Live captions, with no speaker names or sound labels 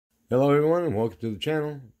Hello everyone and welcome to the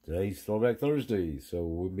channel. Today's Throwback Thursday, so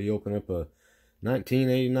we'll be opening up a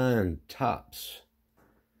 1989 Topps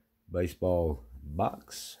baseball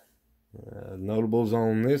box. Notables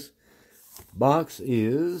on this box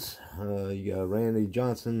is you got Randy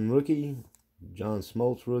Johnson rookie, John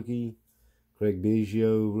Smoltz rookie, Craig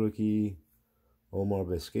Biggio rookie, Omar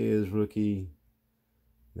Vazquez rookie,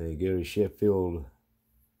 then Gary Sheffield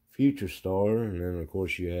future star, and then of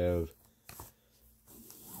course you have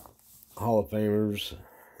Hall of Famers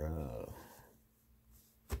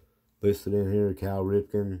listed in here. Cal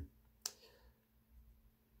Ripken.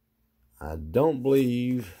 I don't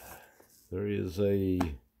believe there is a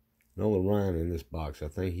Nolan Ryan in this box. I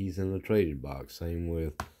think he's in the traded box. Same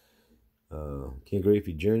with Ken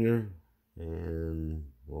Griffey Jr. And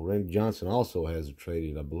well, Randy Johnson also has a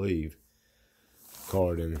traded, I believe,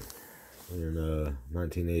 card in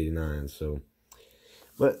 1989. So,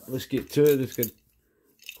 but let's get to it. Let's get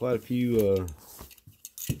quite a few.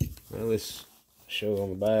 Well, let's show on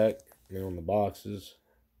the back and on the boxes.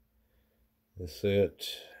 The set.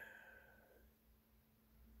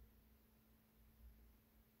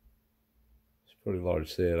 It's a pretty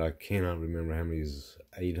large set. I cannot remember how many is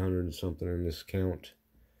 800 and something in this count.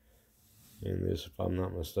 In this, if I'm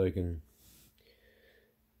not mistaken.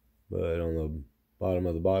 But on the bottom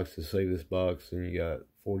of the box, to save this box, and you got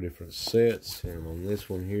 4 different sets. And on this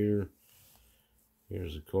one here,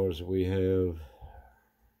 here's the cards that we have.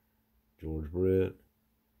 George Brett,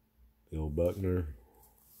 Bill Buckner,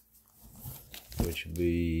 which would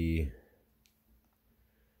be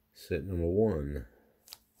set number 1.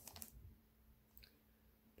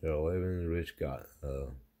 Darrell Evans, Rich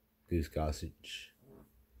Goose Gossage.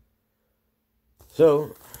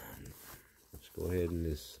 So, let's go ahead and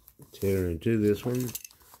just tear into this one.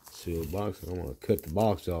 Sealed box. I don't want to cut the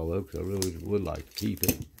box all up because I really would like to keep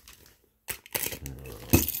it.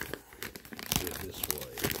 This way.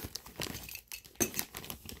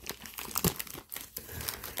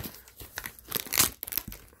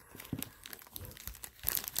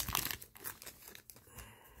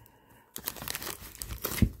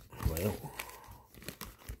 Well,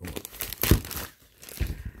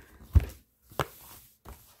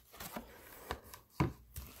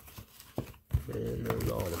 and there's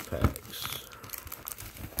all the packs.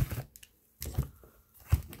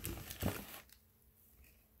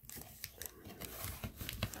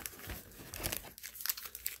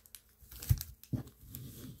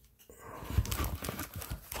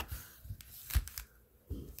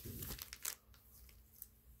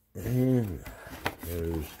 And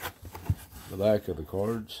there's the back of the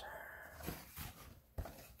cards. So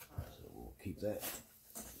we'll keep that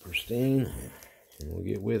pristine and we'll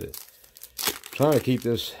get with it. Trying to keep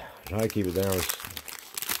this, try to keep it down,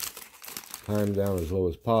 time down as low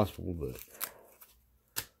as possible, but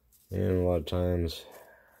and a lot of times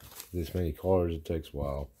this many cards it takes a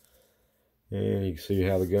while. And you can see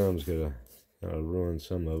how the gum's gonna ruin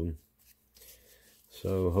some of them.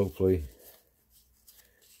 So hopefully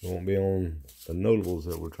it won't be on the notables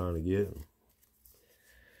that we're trying to get.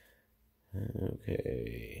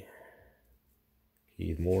 Okay.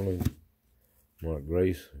 Keith Moreland, Mark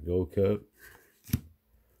Grace, Gold Cup,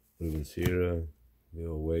 Ruben Sierra,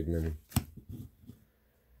 Bill Wegman,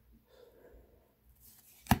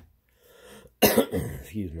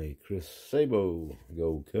 excuse me, Chris Sabo,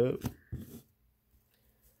 Gold Cup,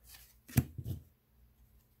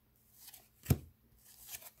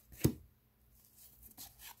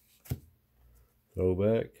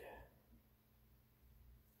 Throwback,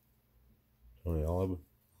 Tony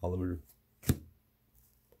Oliver,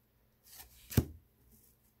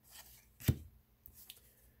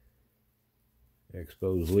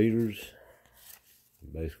 Exposed leaders.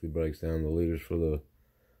 It basically breaks down the leaders for the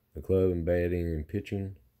club in batting and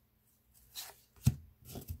pitching.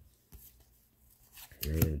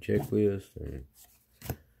 And a checklist and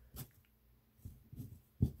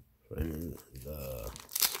framing the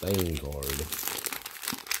stain card.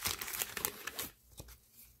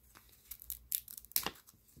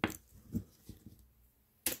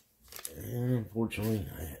 And unfortunately,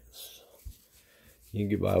 you can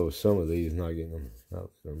get by with some of these, not getting them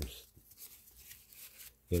out.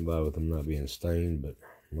 Getting by with them not being stained, but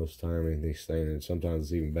most of the time anything stained, and sometimes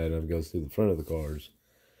it's even bad enough it goes through the front of the cards.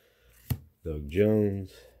 Doug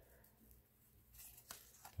Jones,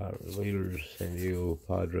 Pirate Leaders, San Diego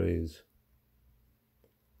Padres,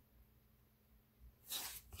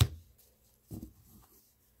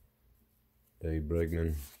 Dave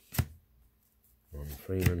Bregman, Ron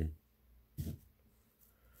Freeman,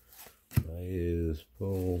 Baez,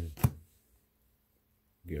 Paul,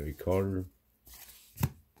 Gary Carter,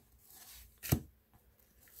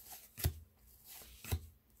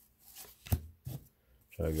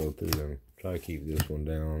 Try to go through them. Try to keep this one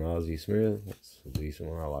down. Ozzie Smith. That's a decent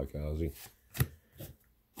one. I like Ozzie.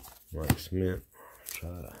 Mike Smith. Try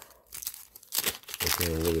to look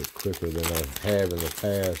in a little bit quicker than I have in the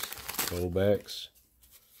past. Throwbacks.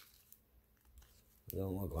 It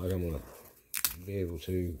don't look like I'm going to be able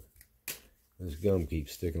to. This gum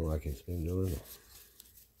keeps sticking like it's been doing.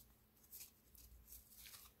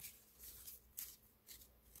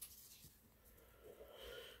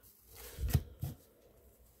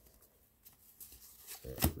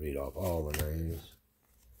 Read off all the names.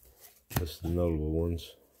 Just the notable ones.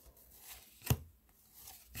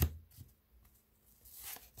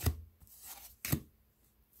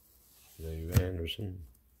 Dave Anderson.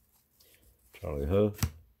 Charlie Huff.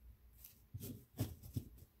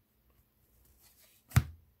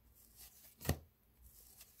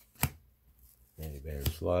 Andy Van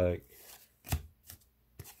Slyke.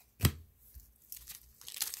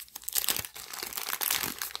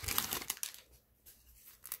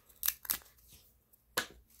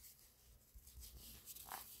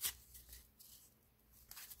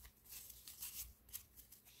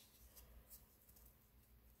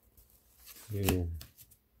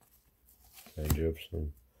 Ken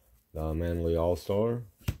Jefferson. Don Manley All-Star.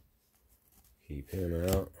 Keep him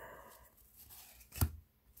out.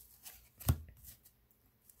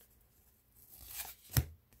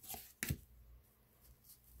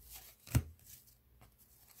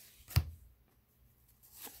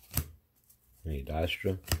 Any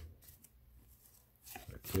Dystra.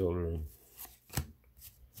 Kilder.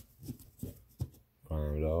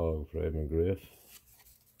 Crime Dog. Fred McGriff.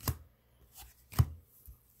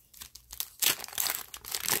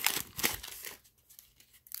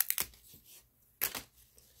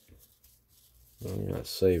 I'm not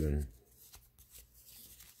saving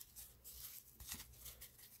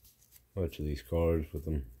much of these cards with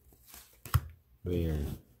them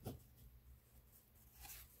being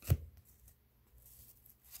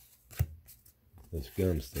this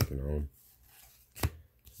gum sticking on.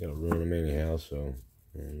 It's gonna ruin them anyhow. So,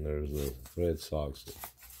 and there's the Red Sox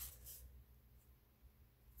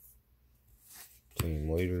team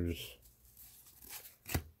leaders.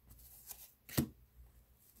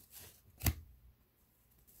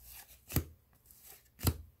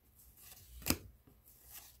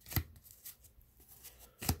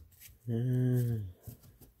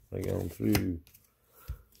 I gone through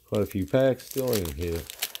quite a few packs, still ain't hit.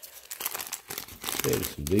 There's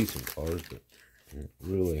some decent cards, but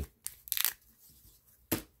really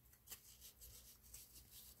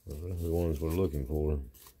the ones we're looking for.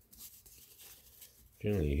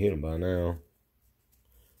 Generally, you hit them by now.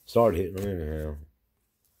 Start hitting them anyhow.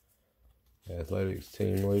 Athletics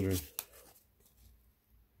team leader.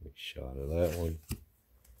 Big shot of that one.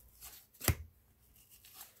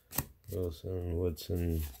 Wilson,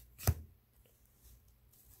 Woodson,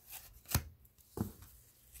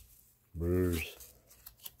 Brewers,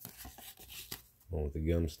 one with the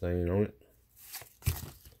gum stain on it.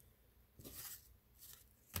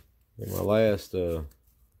 And my last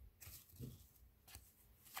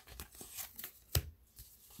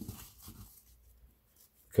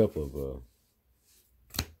couple of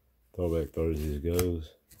Throwback Thursdays goes.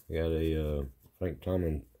 I got a Frank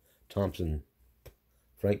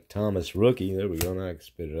Thomas rookie. There we go. Now I can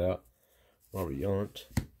spit it out. Robert Yount.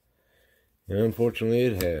 And unfortunately,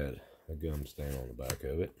 it had a gum stain on the back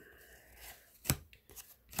of it.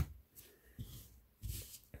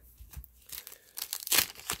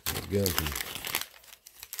 The gum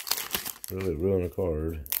can really ruin a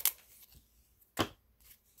card.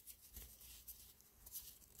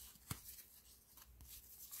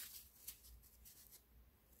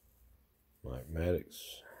 Mike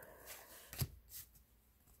Maddox.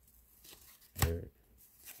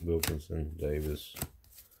 Wilkinson, Davis,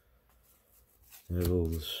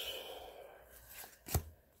 Mills,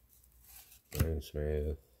 Brian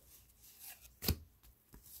Smith,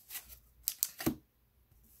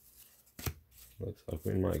 looks like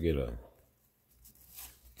we might get a,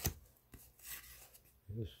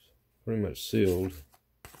 it's pretty much sealed.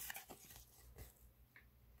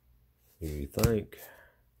 You think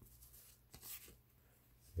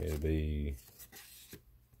it'll be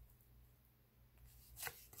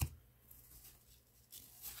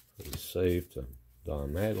safe to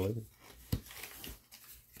Don Madley.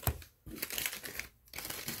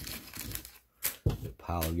 The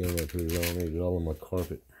pile of gum up here is all I need. It's all on my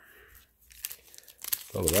carpet.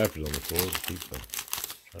 All the wrappers on the floor to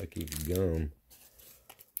try to keep the gum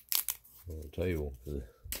on the table, because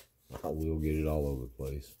I will get it all over the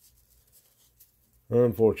place,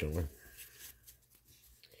 unfortunately.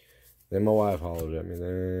 Then my wife hollered at me.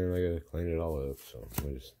 Then I gotta clean it all up. So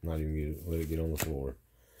we just not even let it get on the floor.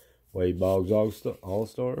 Wade Boggs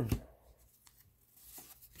All-Star.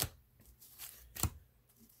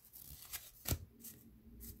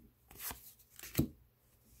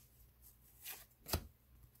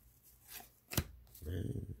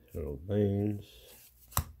 Harold Baines.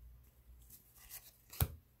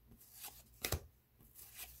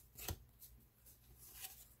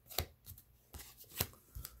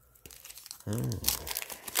 Oh,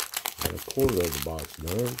 got a quarter of the box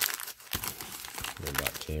done in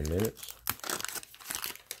about 10 minutes.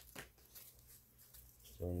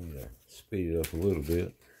 So I need to speed it up a little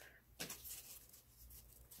bit.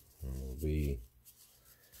 We'll be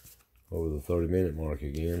over the 30-minute mark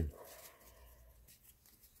again.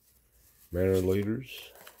 Manor leaders.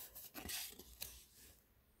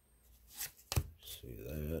 See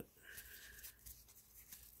that.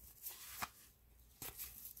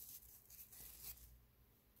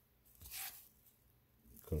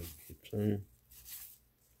 Cody Gibson.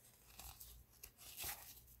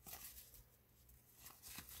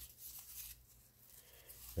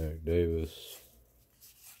 Eric Davis.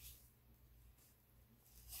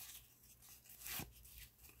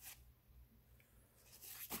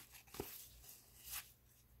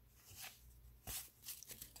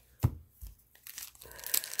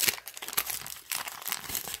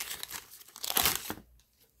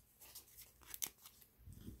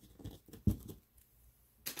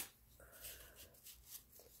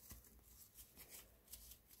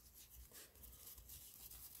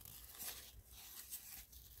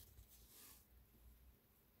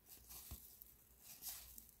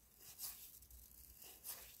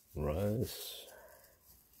 Rice.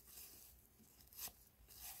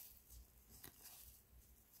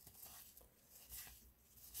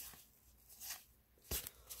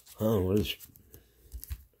 Oh, what is...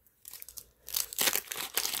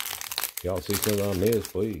 Y'all see something I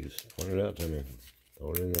missed, please point it out to me.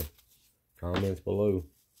 Throw it in the comments below.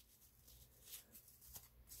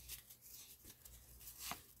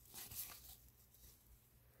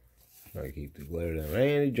 Try to keep the glare down.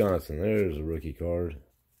 Randy Johnson, there's a rookie card.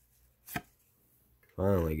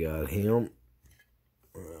 Finally got him.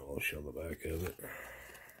 I'll show the back of it.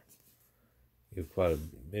 Give quite a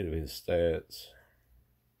bit of his stats.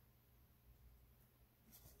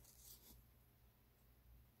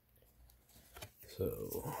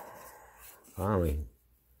 So finally,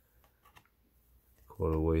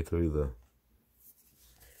 quarter way through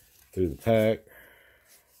the pack.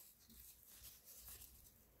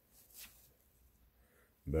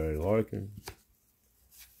 Barry Larkin.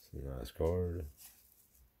 It's a nice card.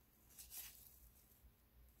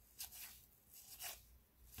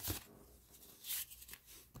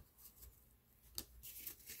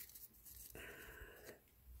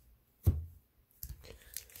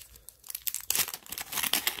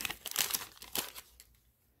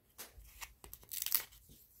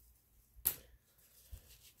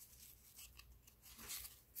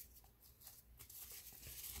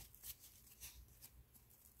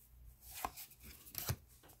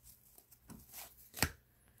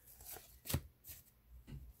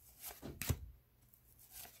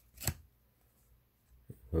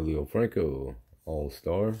 Julio Franco,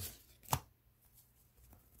 All-Star.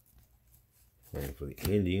 Playing for the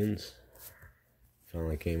Indians.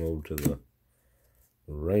 Finally came over to the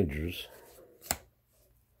Rangers.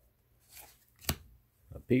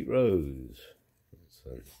 Pete Rose.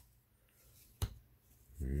 That's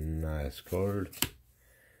a nice card.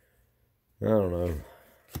 I don't know.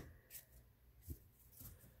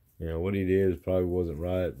 You know, what he did probably wasn't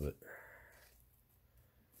right, but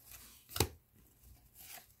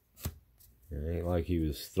it ain't like he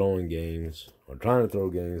was throwing games or trying to throw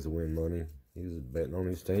games to win money. He was betting on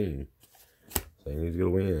his team, saying he was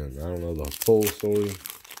going to win. I don't know the full story.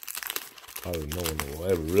 Probably no one will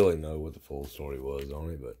ever really know what the full story was on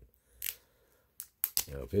it, but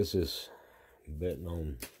you know, if it's just betting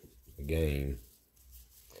on the game,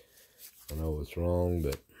 I know it's wrong,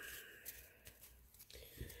 but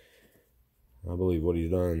I believe what he's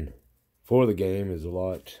done for the game is a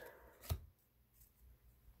lot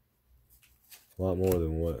more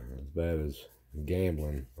than what as bad as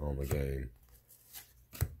gambling on the game.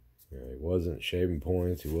 You know, he wasn't shaving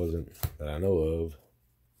points. He wasn't, that I know of.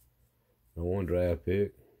 No one draft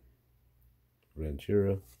pick.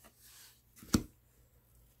 Ventura.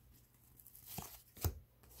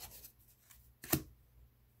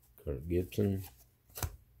 Kurt Gibson.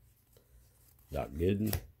 Doc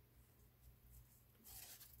Gooden.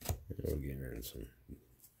 We're getting into some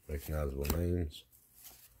recognizable names.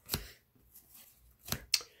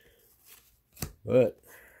 But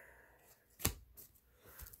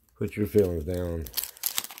Put your feelings down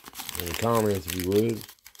in the comments if you would.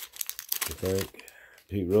 You think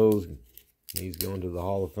Pete Rose needs going to the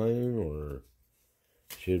Hall of Fame or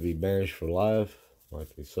should be banished for life,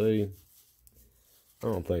 like they say? I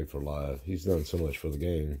don't think for life. He's done so much for the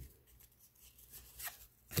game.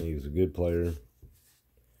 He was a good player,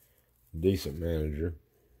 decent manager.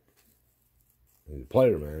 He's a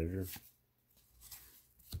player manager.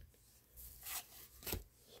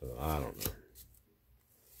 So I don't know.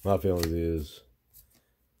 My feelings is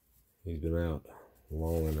he's been out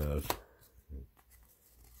long enough.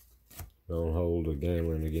 Don't hold a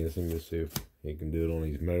gambling against him to see if he can do it on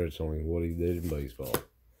his merits, on what he did in baseball.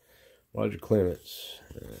 Roger Clemens.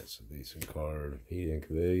 That's a decent card. Pete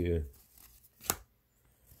Incaviglia.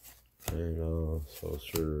 And so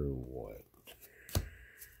sure what.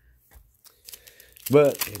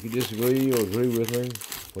 But if you disagree or agree with me,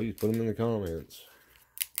 please put them in the comments.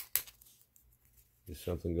 There's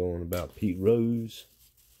something going about Pete Rose.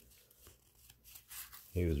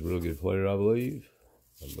 He was a real good player, I believe.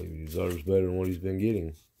 I believe he deserves better than what he's been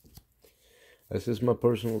getting. That's just my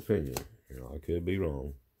personal opinion. You know, I could be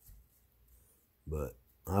wrong. But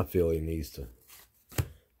I feel he needs to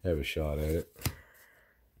have a shot at it.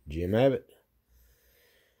 Jim Abbott.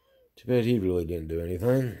 Too bad he really didn't do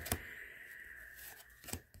anything.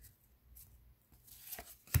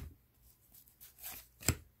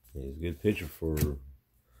 He's a good pitcher for a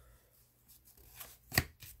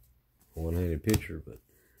one-handed pitcher, but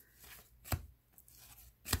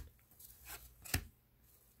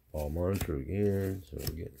Paul Monitor again. So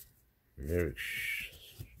we get Eric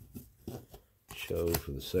Show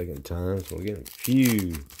for the second time. So we're getting a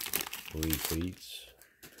few repeats.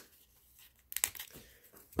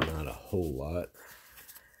 Not a whole lot.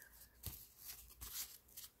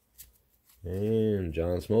 And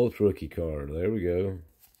John Smoltz rookie card. There we go.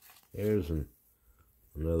 There's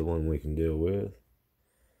another one we can deal with.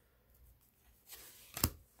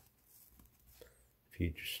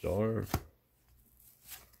 Future star.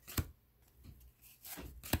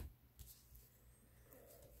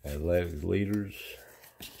 Athletic leaders.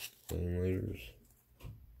 Team leaders.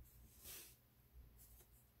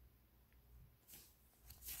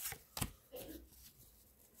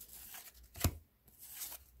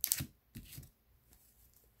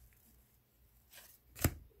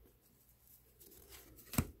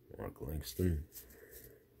 Mark Langston.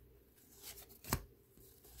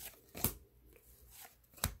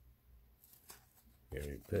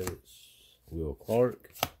 Gary Pettis. Will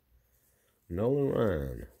Clark. Nolan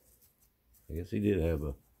Ryan. I guess he did have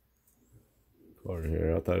a card in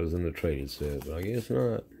here. I thought it was in the traded set, but I guess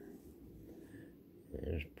not.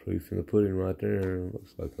 There's proof in the pudding right there.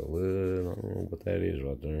 Looks like a lid. I don't know what that is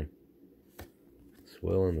right there.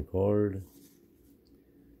 Swelling the card.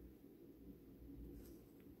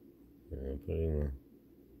 And put it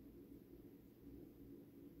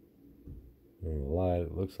in the light.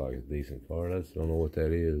 It looks like a decent card. I just don't know what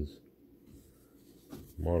that is.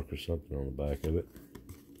 Mark or something on the back of it.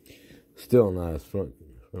 Still a nice front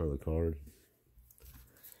of the card.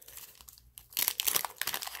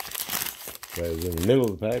 That was in the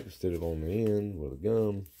middle of the pack instead of on the end with a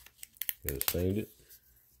gum. Could have stained it.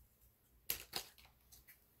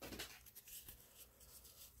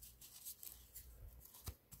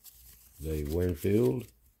 Dave Winfield.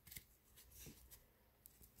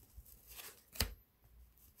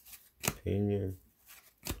 Pena.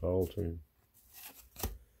 Carlton.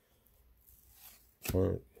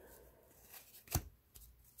 Punk.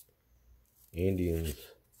 Indians.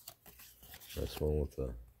 That's one with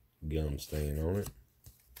the gum stain on it.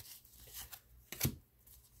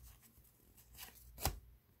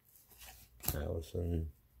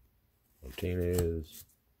 Allison. Martinez.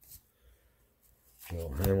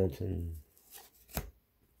 Joe Hamilton.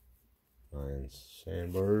 Ryan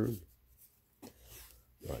Sandberg.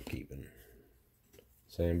 Not keeping.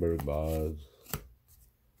 Sandberg, Boz.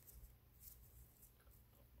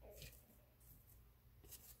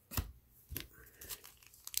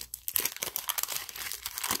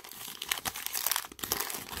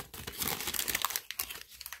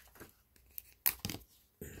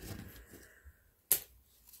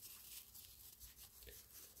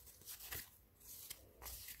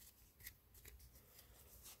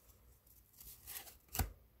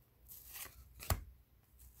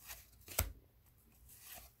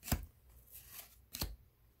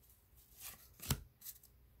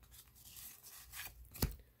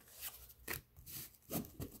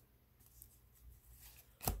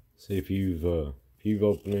 See if you've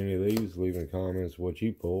opened any of these. Leave in the comments what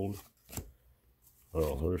you pulled.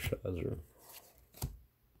 Earl Hershiser.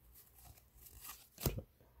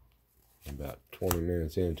 about 20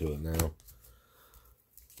 minutes into it now.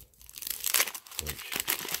 Which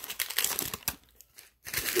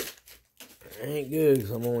ain't good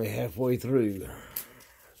because I'm only halfway through.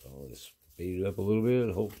 So I'll just speed it up a little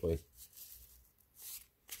bit, hopefully.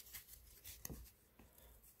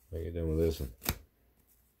 Make it done with this one.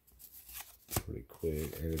 Pretty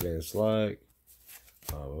quick. And advanced like.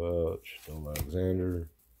 Still Alexander.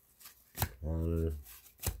 Honor.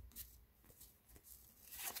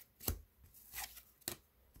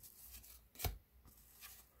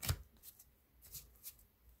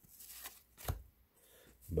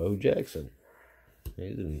 Bo Jackson.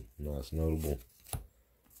 He's a nice, notable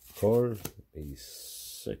card. He's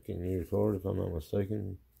second year card, if I'm not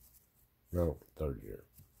mistaken. No, third year.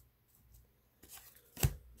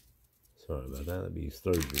 Sorry about that. That'd be his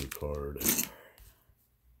third year card.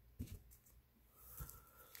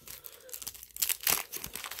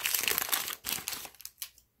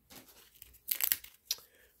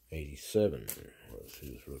 '87 was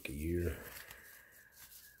his rookie year.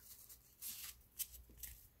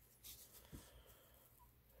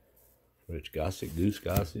 Rich Gossett, Goose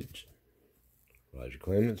Gossett, Roger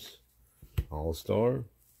Clemens, All-Star,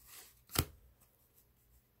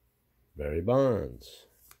 Barry Bonds.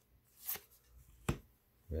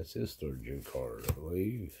 That's his third year card, I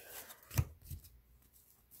believe.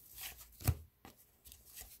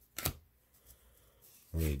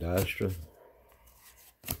 Lee Dystra.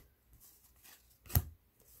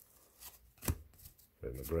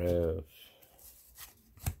 Fred McGrath.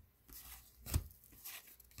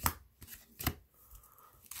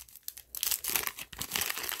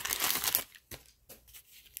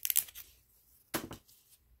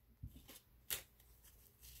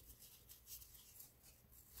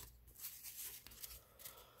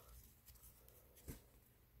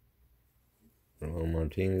 Ron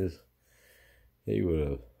Martinez. He would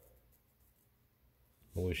have.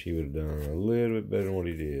 I wish he would have done a little bit better than what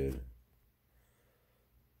he did.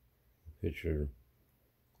 Pitcher,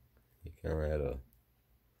 he kind of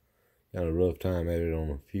had a rough time at it on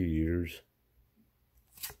a few years,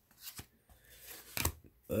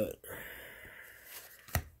 but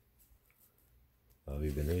Bobby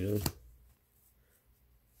Benito,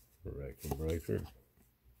 record breaker.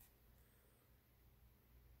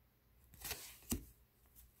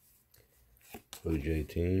 Blue Jay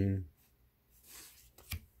team.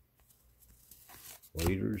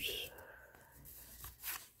 Leaders.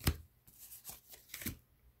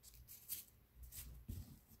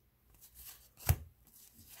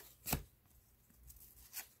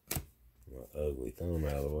 My ugly thumb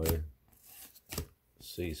out of the way.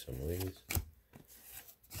 See some of these.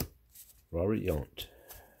 Robert Yount.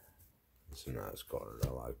 That's a nice card. I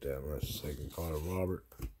like that one. That's the second card of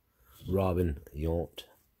Robin Yount.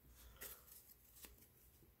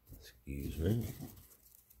 Excuse me.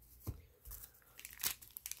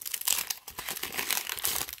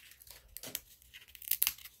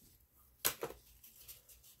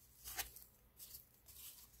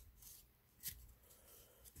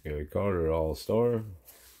 Gary Carter, All-Star.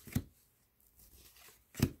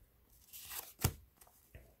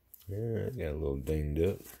 Yeah, got a little dinged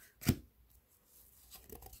up.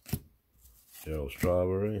 Darryl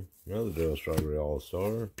Strawberry. Another Darryl Strawberry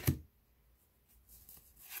All-Star.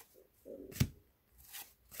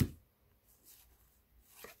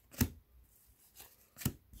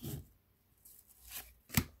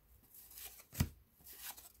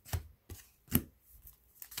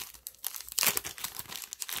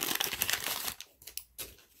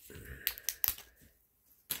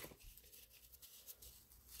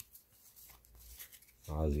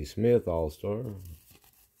 Ozzie Smith, All-Star.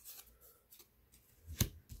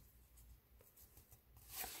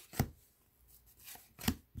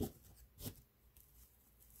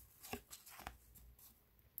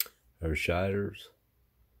 Hershiders,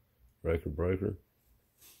 record breaker.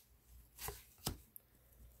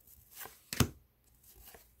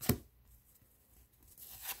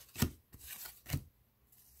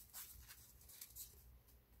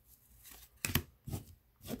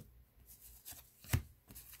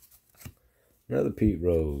 Another Pete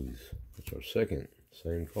Rose. That's our second.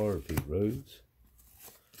 Same card, Pete Rose.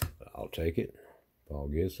 But I'll take it. Paul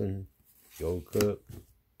Gibson, Gold Cup.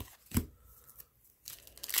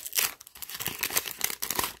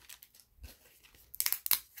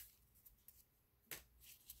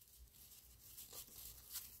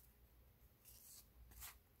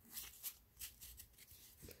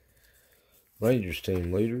 Rangers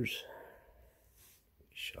team leaders.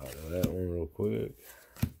 Shot of that one real quick.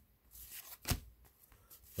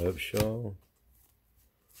 Upshaw.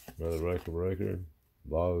 Another record breaker.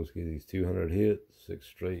 Boggs get his 200 hits, 6th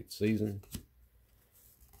straight season.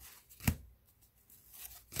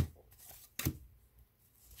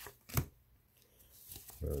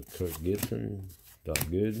 Kirk Gibson, Doc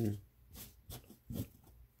Gooden.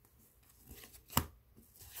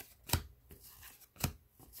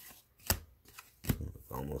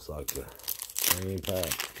 Almost like the same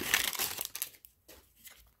pack.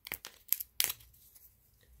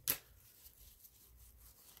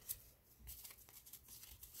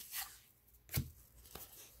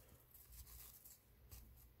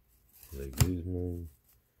 Zay Guzman,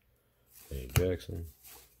 Danny Jackson.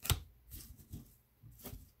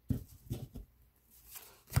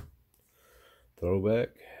 Throwback,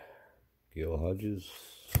 Gil Hodges,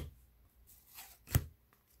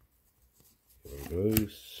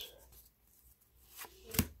 Gross,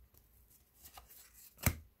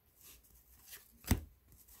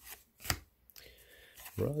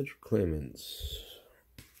 Roger Clemens,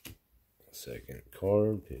 2nd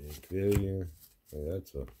card, Pavilion.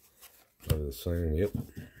 That's probably the same. Yep,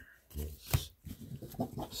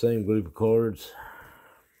 same group of cards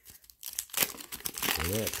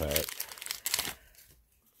in that pack.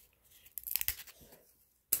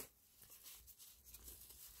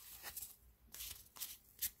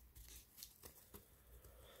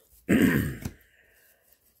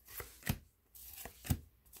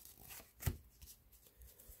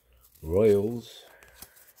 Royals,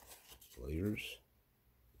 leaders.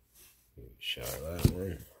 Shot that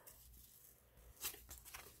one.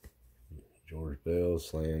 George Bell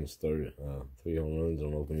slams 3 home runs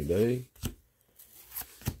on opening day.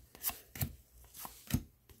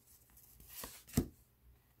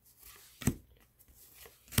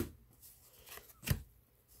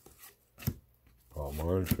 Paul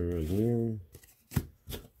Monitor again.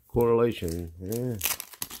 Correlation, yeah.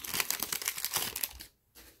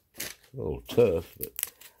 A little tough, but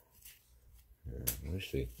yeah,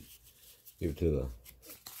 let's see. Give it to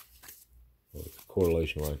the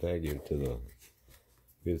correlation like that. Give it to the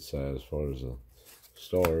good side as far as the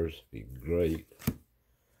stars. Be great.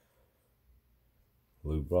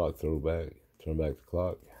 Lou Brock throwback. Turn back the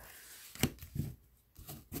clock.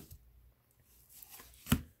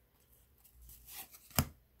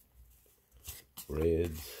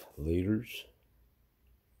 Reds leaders.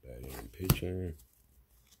 Batting and pitching.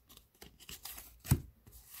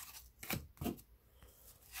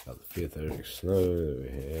 Got the 5th Eric Snow that we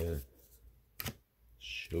had.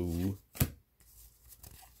 Show.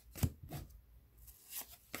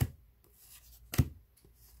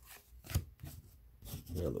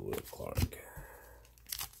 Another Will Clark.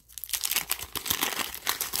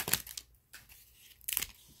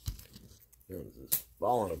 This is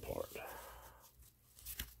falling apart.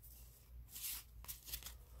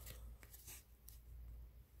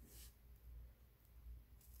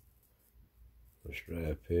 First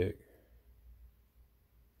draft pick.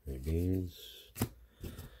 Beans. I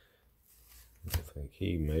think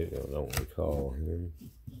he made it. I don't recall him.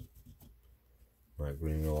 Mike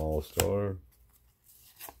Greenville All-Star.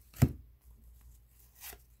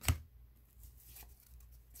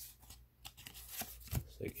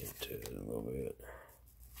 Stick into it a little bit.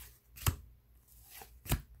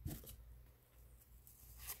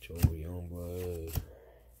 Joey Youngblood.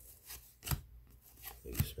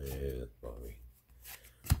 Lee Smith. Bobby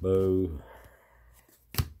Bo.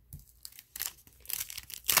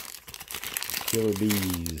 Killer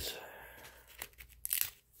Bees.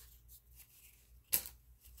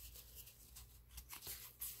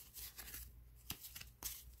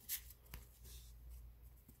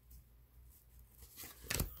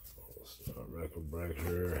 Record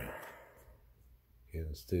breaker.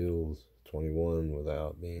 Getting steals 21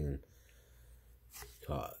 without being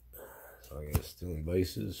caught. So I guess stealing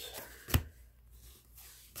bases.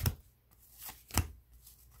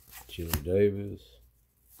 Chili Davis.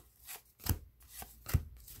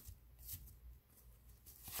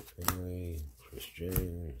 Finley, Chris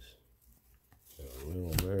James.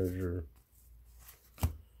 Will Manager.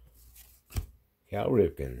 Cal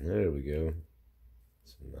Ripken. There we go.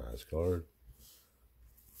 It's a nice card.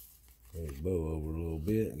 Bring Bo over a little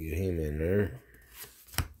bit and get him in there.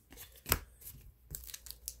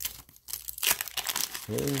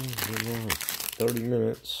 Well, 30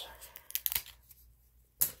 minutes.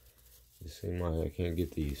 It seems like I can't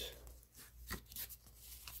get these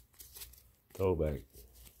throwback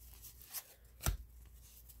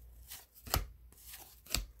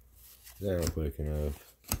down quick enough.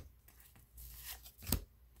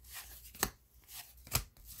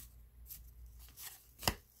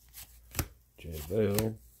 J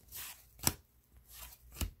Bell.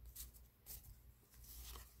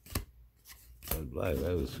 Red like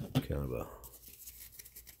that was kind of a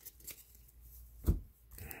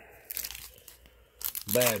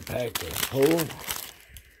bad pack to pull.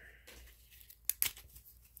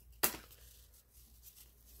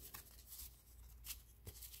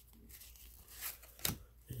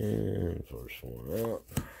 And first one out.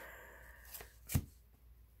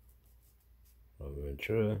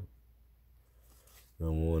 Ventura.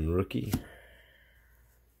 Number 1 rookie.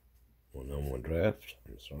 Well, number 1 draft.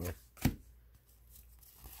 I'm sorry.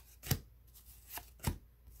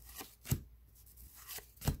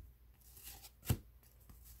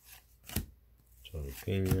 Tony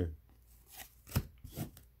Pena.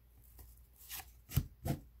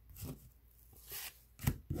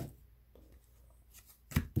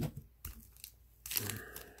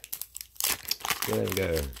 Then we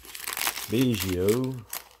got Biggio.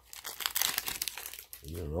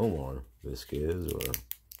 You don't know more Vasquez or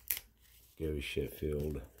Gary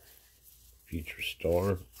Sheffield. Future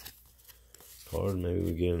Star card. Maybe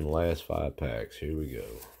we get in the last 5 packs. Here we go.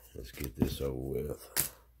 Let's get this over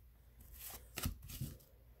with.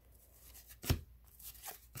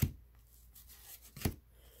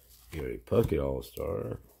 Gary Puckett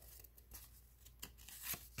All-Star.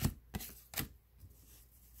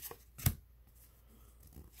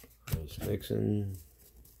 Nixon,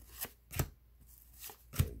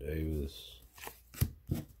 Davis,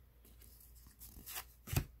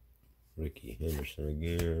 Ricky Henderson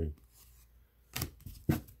again,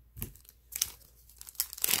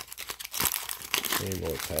 10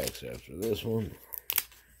 more packs after this one.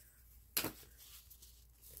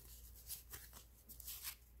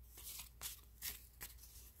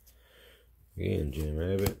 Again, Jim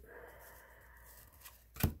Abbott,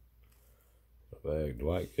 back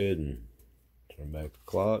Dwight Gooden. Turn back the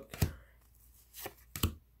clock.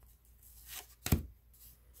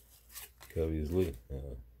 Cubby's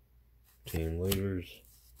team leaders.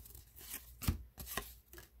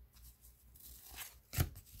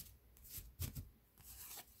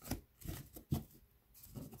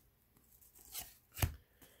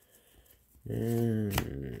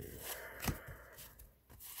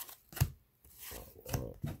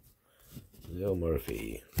 Zell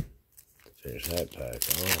Murphy. Finish that pack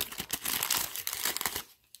off.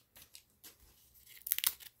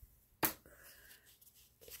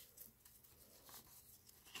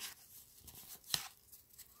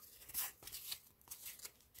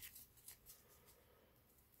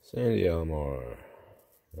 Sandy Alomar.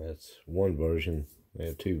 That's one version. They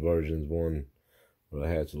have 2 versions. One where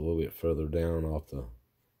the hat's a little bit further down off the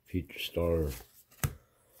Future Star.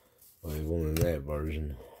 I wanted that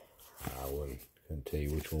version. I couldn't tell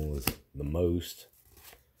you which one was the most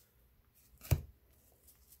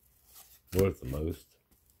worth the most.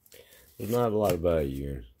 There's not a lot of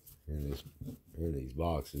value in these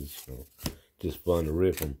boxes, so just fun to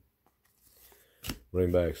rip them.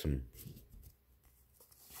 Bring back some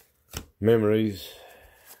memories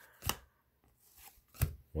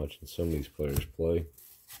watching some of these players play.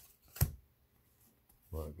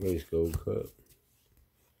 Like Grace Gold Cup,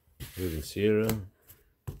 Ruben Sierra,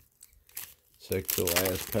 second to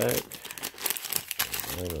last pack,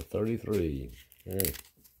 and a 33.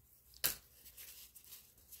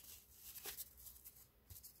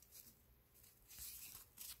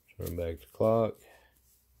 Turn back the clock.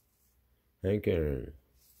 Hank Aaron.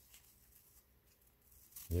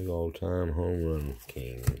 Big old time home run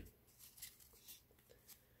king.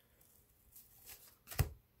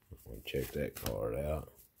 I'll check that card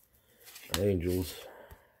out. Angels.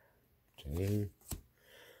 Team.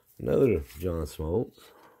 Another John Smoltz.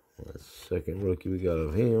 That's the second rookie we got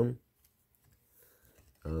of him.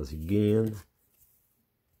 Again.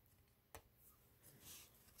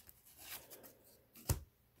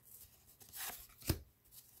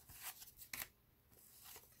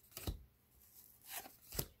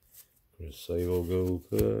 Sable Gold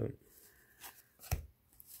Cup.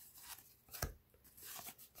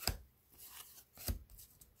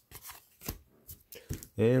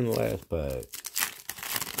 And the last pack.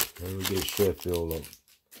 And we get Sheffield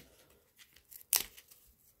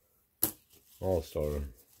All-Star,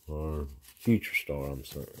 or Future Star,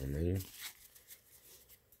 I mean.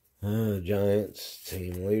 Giants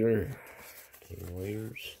team leaders.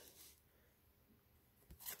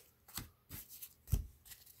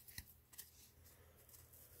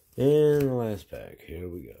 And the last pack, here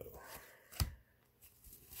we go.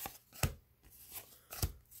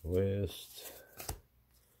 West,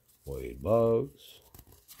 Wade Boggs,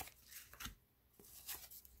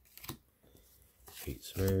 Pete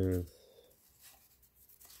Smith,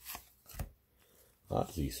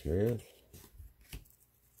 Ozzie Smith,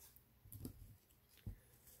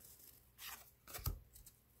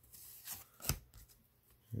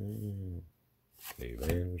 Dave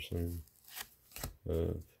Anderson.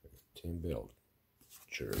 Tim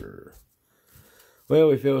Belcher. Well,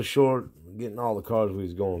 we fell short getting all the cards we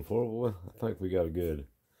was going for. Well, I think we got a good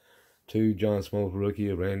 2 John Smoltz rookie,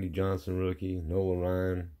 a Randy Johnson rookie, Nolan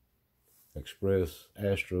Ryan, Express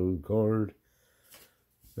Astro card,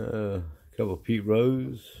 a couple of Pete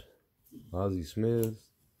Rose, Ozzie Smith,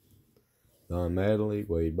 Don Mattingly,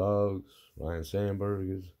 Wade Boggs, Ryan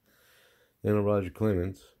Sandberg, and a Roger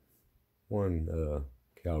Clemens, 1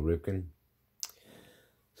 Cal Ripken.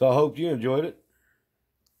 So I hope you enjoyed it.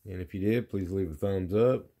 And if you did, please leave a thumbs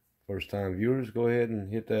up. First time viewers, go ahead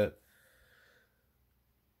and hit that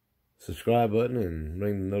subscribe button and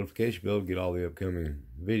ring the notification bell to get all the upcoming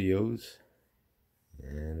videos.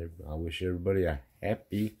 And I wish everybody a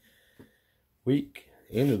happy week,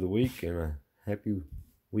 end of the week, and a happy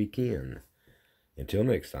weekend. Until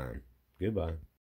next time, goodbye.